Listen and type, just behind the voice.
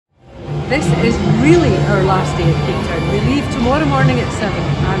This is really our last day at Cape Town. We leave tomorrow morning at 7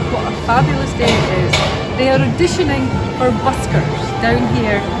 and what a fabulous day it is. They are auditioning for buskers down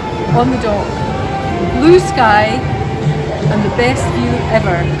here on the dock. Blue sky and the best view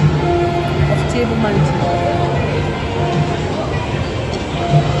ever of Table Mountain.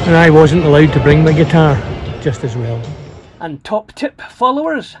 And I wasn't allowed to bring my guitar, just as well. And top tip,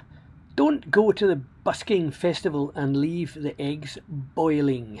 followers, don't go to the busking festival and leave the eggs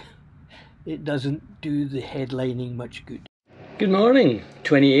boiling. It doesn't do the headlining much good. Good morning,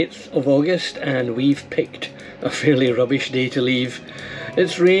 28th of August, and we've picked a fairly rubbish day to leave.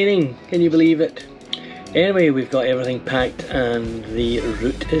 It's raining, can you believe it? Anyway, we've got everything packed and the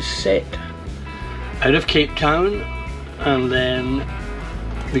route is set. Out of Cape Town, and then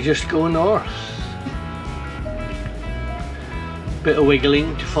we just go north. Bit of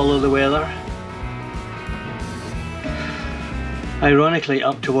wiggling to follow the weather. Ironically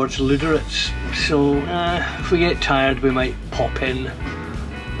up towards Luderitz, so if we get tired we might pop in,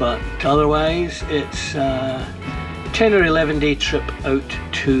 but otherwise it's a 10 or 11 day trip out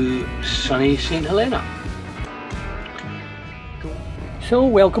to sunny St Helena. So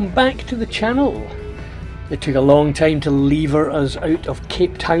welcome back to the channel. It took a long time to lever us out of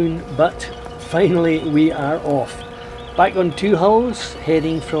Cape Town, but finally we are off. Back on two hulls,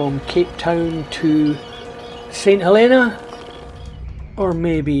 heading from Cape Town to St Helena, or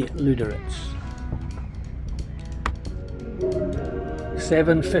maybe Luderitz.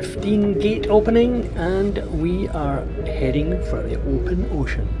 7:15 gate opening, and we are heading for the open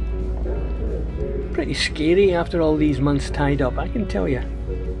ocean. Pretty scary after all these months tied up, I can tell you.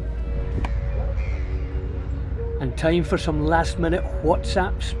 And time for some last minute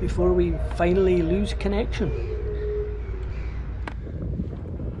WhatsApps before we finally lose connection.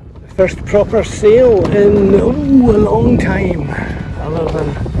 First proper sail in a long time, other than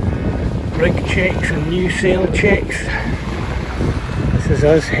rig checks and new sail checks. This is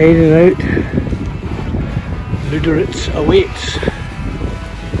us heading out. Luderitz awaits.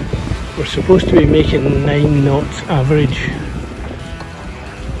 We're supposed to be making 9 knots average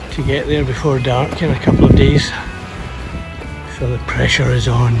to get there before dark in a couple of days, so the pressure is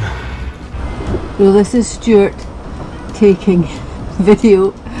on. Well, this is Stuart taking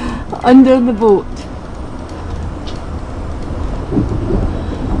video under the boat.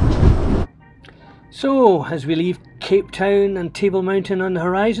 So, as we leave Cape Town and Table Mountain on the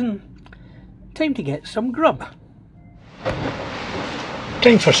horizon, time to get some grub.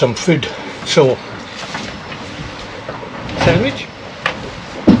 Time for some food. So, sandwich,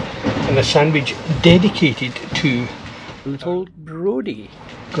 and a sandwich dedicated to little Brody.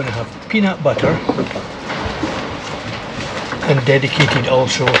 Gonna have peanut butter, and dedicated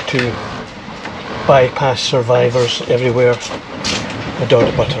also to bypass survivors everywhere,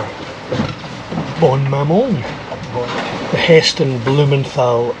 adore butter. Bon maman, the Heston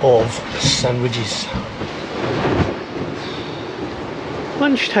Blumenthal of sandwiches.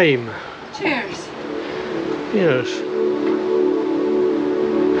 Lunchtime. Cheers. Yes.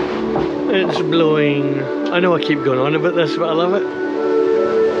 It's blowing. I know I keep going on about this, but I love it.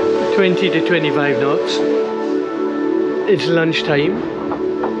 20 to 25 knots. It's lunchtime.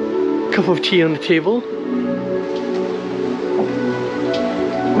 Cup of tea on the table.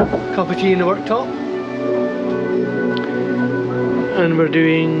 Cup of tea in the worktop. And we're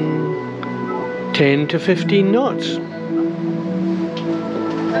doing 10 to 15 knots.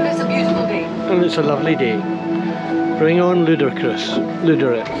 And it's a beautiful day. And it's a lovely day. Bring on Luderitz.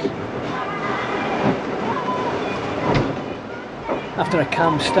 After a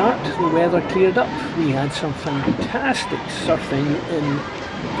calm start, the weather cleared up. We had some fantastic surfing in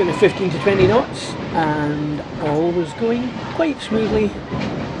kind of 15 to 20 knots, and all was going quite smoothly.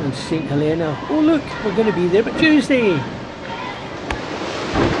 And St Helena, oh look, we're going to be there by Tuesday.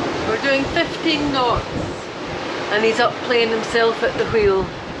 We're doing 15 knots, and he's up playing himself at the wheel.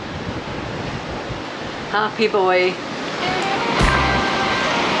 Happy boy.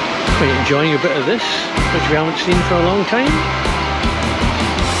 Quite enjoying a bit of this, which we haven't seen for a long time.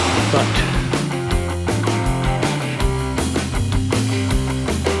 But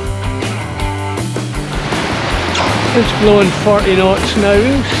it's blowing 40 knots now,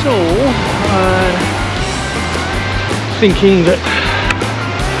 so thinking that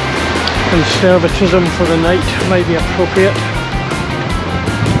conservatism for the night might be appropriate.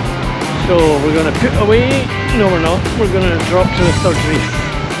 So we're going to put away, no we're not, we're going to drop to the third reef.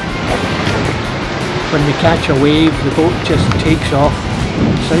 When we catch a wave, the boat just takes off.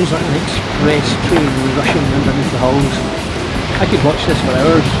 Sounds like an express train rushing underneath the hulls. I could watch this for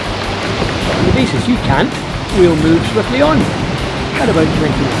hours. But on the basis you can't, we'll move swiftly on at about 20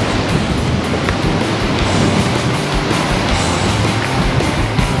 minutes.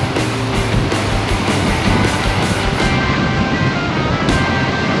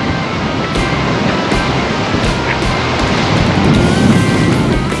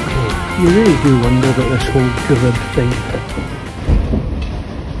 You really do wonder about this whole crib thing.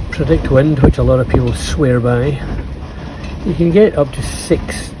 Predict wind, which a lot of people swear by. You can get up to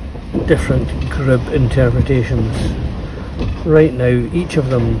 6 different crib interpretations. Right now, each of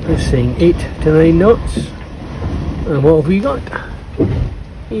them is saying 8 to 9 knots. And what have we got?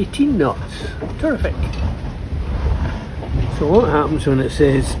 18 knots. Terrific. So what happens when it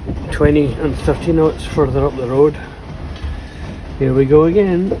says 20 and 30 knots further up the road? Here we go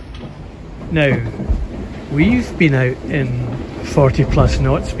again. Now, we've been out in 40 plus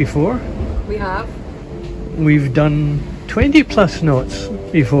knots before. We have. We've done 20 plus knots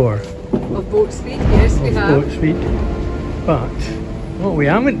before. Of boat speed, yes, we have. Boat speed. But what we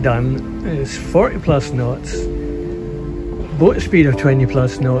haven't done is 40 plus knots, boat speed of 20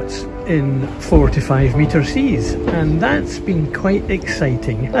 plus knots in 4 to 5 metre seas. And that's been quite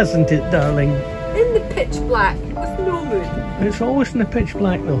exciting, hasn't it, darling? In the pitch black with no moon. It's always in the pitch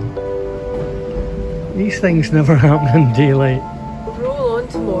black though. These things never happen in daylight. Roll on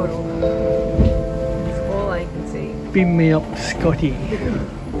tomorrow. That's all I can say. Beam me up, Scotty.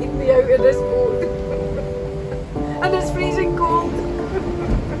 Keep me out of this boat. And it's freezing cold.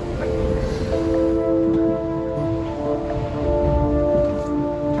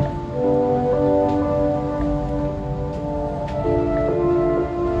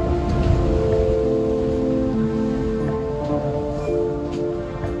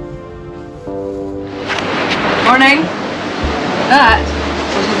 Morning. That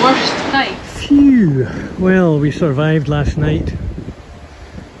was the worst night. Phew. Well, we survived last night.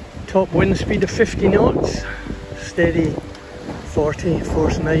 Top wind speed of 50 knots. Steady 40,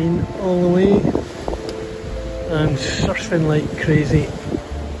 force 9 all the way. And surfing like crazy.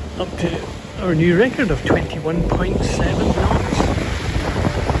 Up to our new record of 21.7 knots.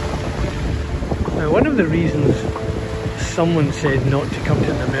 Now, one of the reasons someone said not to come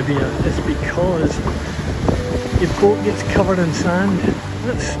to Namibia is because your boat gets covered in sand.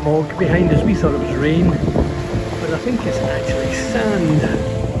 That's smog behind us. We thought it was rain, but I think it's actually sand.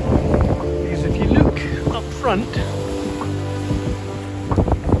 Because if you look up front,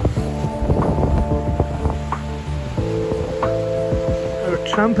 our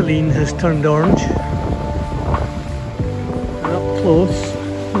trampoline has turned orange. And up close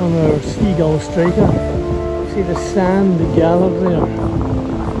on our seagull striker, see the sand gathered there.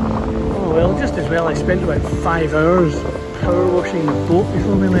 Well, just as well I spent about 5 hours power washing the boat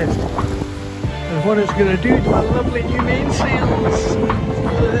before we left. And what it's going to do to our lovely new mainsails.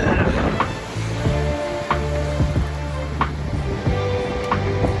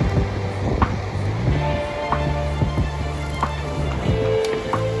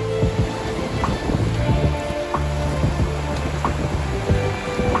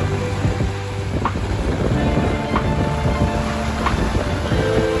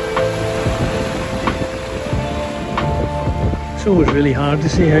 It's always really hard to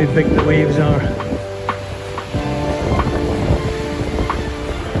see how big the waves are.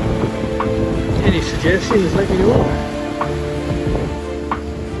 Any suggestions, let me know.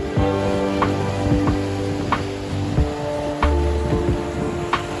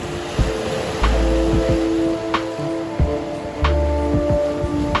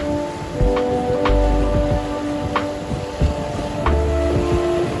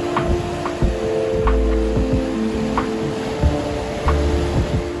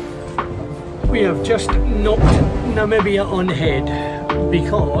 We have just knocked Namibia on head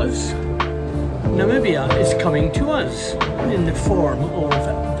because Namibia is coming to us in the form of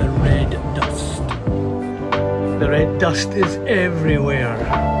the red dust. The red dust is everywhere,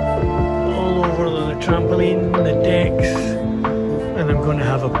 all over the trampoline, the decks, and I'm going to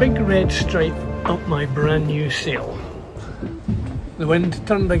have a big red stripe up my brand new sail. The wind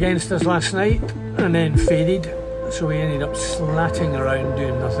turned against us last night and then faded, so we ended up slatting around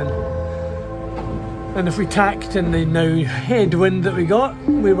doing nothing. And if we tacked in the now headwind that we got,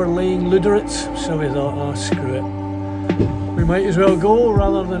 we were laying Luderites, so we thought, oh screw it. We might as well go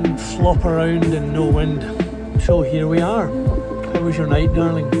rather than flop around in no wind. So here we are. How was your night,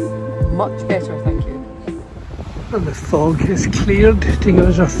 darling? Much better, thank you. And the fog has cleared to give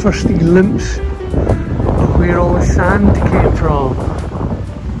us our first glimpse of where all the sand came from.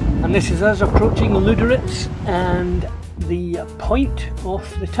 And this is us approaching Luderites and the point of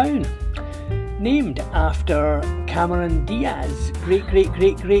the town, named after Cameron Diaz's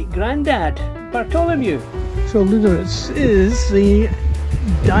great-great-great-great-granddad, Bartholomew. So Luderites is the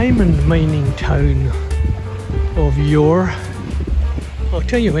diamond mining town of yore. I'll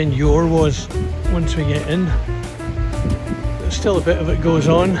tell you when yore was once we get in. There's still a bit of it goes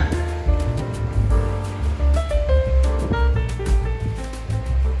on.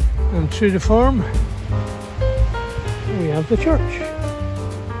 And through the farm, we have the church.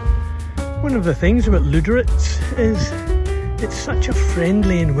 One of the things about Lüderitz is it's such a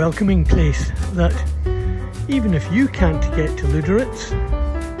friendly and welcoming place that even if you can't get to Lüderitz,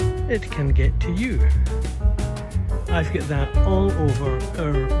 it can get to you. I've got that all over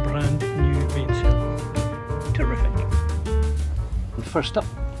our brand new mainsail. Terrific. First up,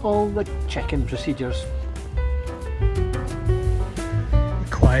 all the check-in procedures. A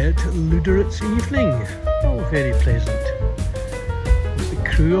quiet Lüderitz evening, all very pleasant. With the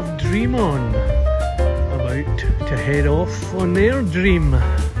crew of Dream On, about to head off on their dream,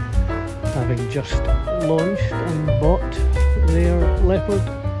 having just launched and bought their Leopard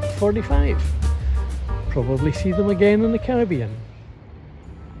 45. Probably see them again in the Caribbean.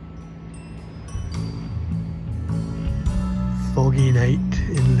 Foggy night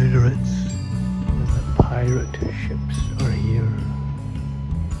in Lüderitz, and the pirate ships are here.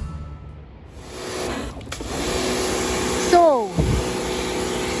 So,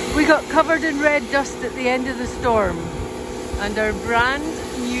 we got covered in red dust at the end of the storm, and our brand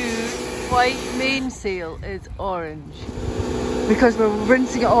new white mainsail is orange because we're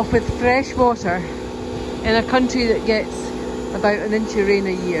rinsing it off with fresh water in a country that gets about an inch of rain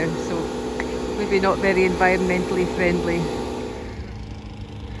a year, so maybe not very environmentally friendly.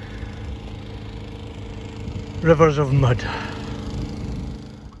 Rivers of mud.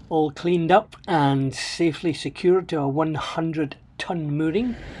 All cleaned up and safely secured to a 100-ton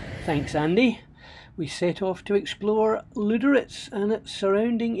mooring. Thanks, Andy. We set off to explore Lüderitz and its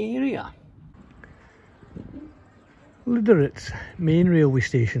surrounding area. Lüderitz main railway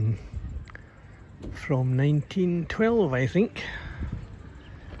station from 1912, I think.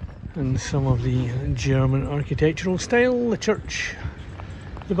 And some of the German architectural style, the church,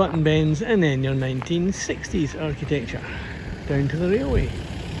 the button bends, and then your 1960s architecture down to the railway.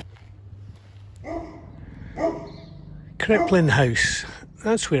 Kreplin House,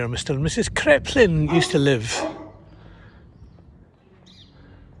 that's where Mr. and Mrs. Kreplin used to live.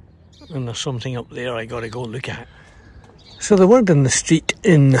 And there's something up there I gotta go look at. So the word in the street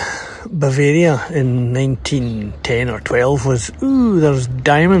in Bavaria in 1910 or 12 was, ooh, there's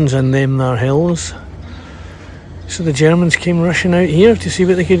diamonds in them there hills. So the Germans came rushing out here to see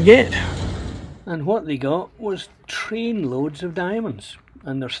what they could get. And what they got was train loads of diamonds,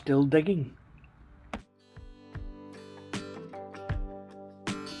 and they're still digging.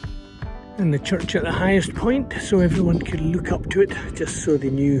 And the church at the highest point, so everyone could look up to it, just so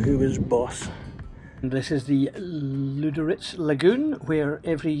they knew who was boss. And this is the Lüderitz Lagoon, where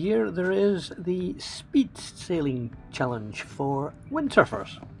every year there is the speed sailing challenge for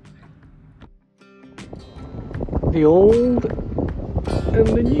windsurfers. The old and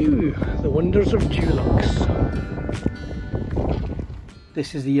the new, the wonders of Dulux.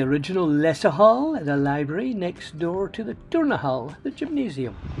 This is the original Lesehall, the library next door to the Turnehall, the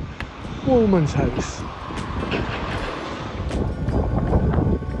gymnasium. Woolman's house.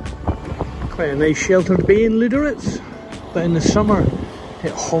 Quite a nice sheltered bay in Lüderitz, but in the summer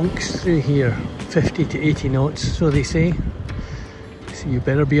it honks through here, 50 to 80 knots, so they say. So you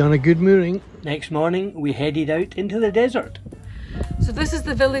better be on a good mooring. Next morning we headed out into the desert. So this is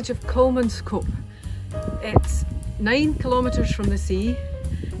the village of Kolmanskop. It's 9 kilometres from the sea,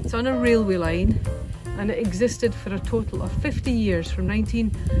 it's on a railway line, and it existed for a total of 50 years, from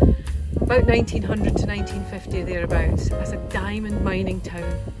about 1900 to 1950 thereabouts, as a diamond mining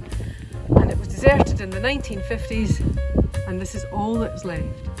town. And it was deserted in the 1950s, and this is all that's left.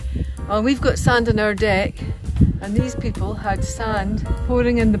 Well, we've got sand on our deck, and these people had sand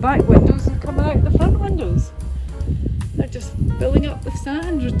pouring in the back windows and coming out the front windows. They're just filling up with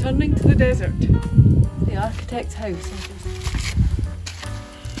sand, returning to the desert. The architect's house.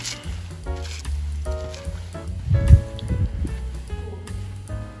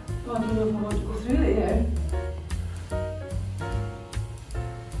 Oh, I don't know if I want to go through it here.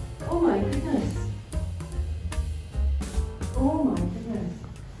 Oh my goodness. Oh my goodness.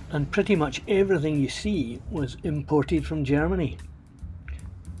 And pretty much everything you see was imported from Germany.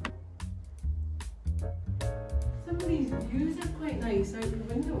 Some of these views are quite nice out the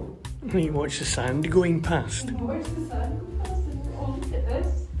window. You watch the sand going past. And watch the sand go past, and oh, look at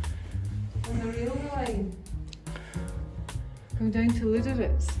this. On the railway line. Going down to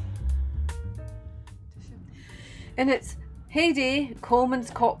Lüderitz. In its heyday,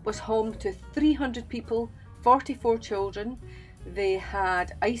 Kolmanskop was home to 300 people, 44 children. They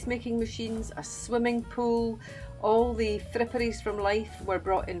had ice making machines, a swimming pool. All the fripperies from life were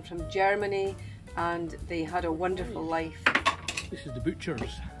brought in from Germany, and they had a wonderful life. This is the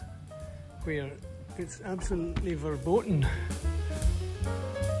butcher's, where it's absolutely verboten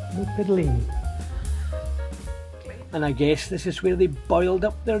no piddling. And I guess this is where they boiled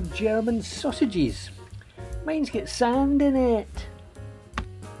up their German sausages. Mine's got sand in it.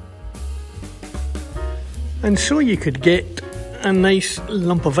 And so you could get a nice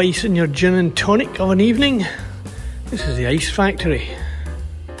lump of ice in your gin and tonic of an evening. This is the ice factory.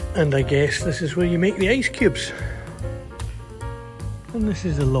 And I guess this is where you make the ice cubes. And this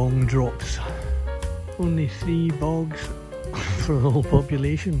is the long drops. Only 3 bogs for the whole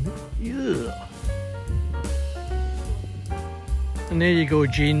population. Ugh. And there you go,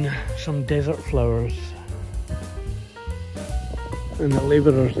 Jean, some desert flowers. And the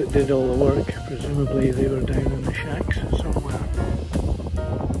labourers that did all the work, presumably they were down in the shacks somewhere.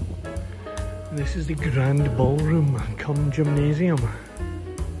 And this is the grand ballroom cum gymnasium.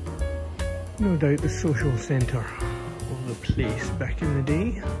 No doubt the social centre of the place back in the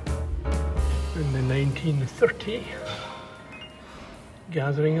day. In the 1930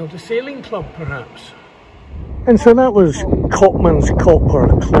 gathering of the sailing club, perhaps. And so that was Copman's Cop or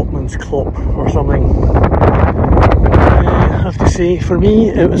Clopman's Clop or something. I have to say, for me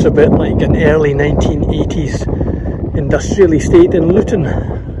it was a bit like an early 1980s industrial estate in Luton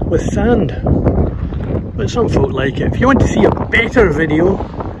with sand. But some folk like it. If you want to see a better video,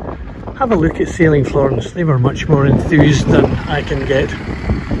 have a look at Sailing Florence. They were much more enthused than I can get.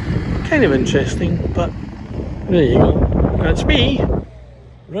 Kind of interesting, but there you go. That's me.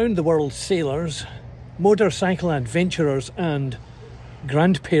 Round the world sailors, motorcycle adventurers and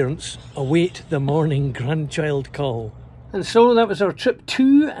grandparents await the morning grandchild call. And so that was our trip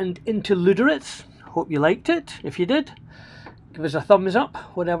to and into Lüderitz. Hope you liked it. If you did, give us a thumbs up,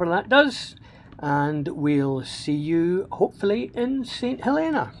 whatever that does. And we'll see you hopefully in St.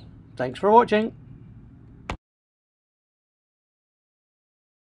 Helena. Thanks for watching.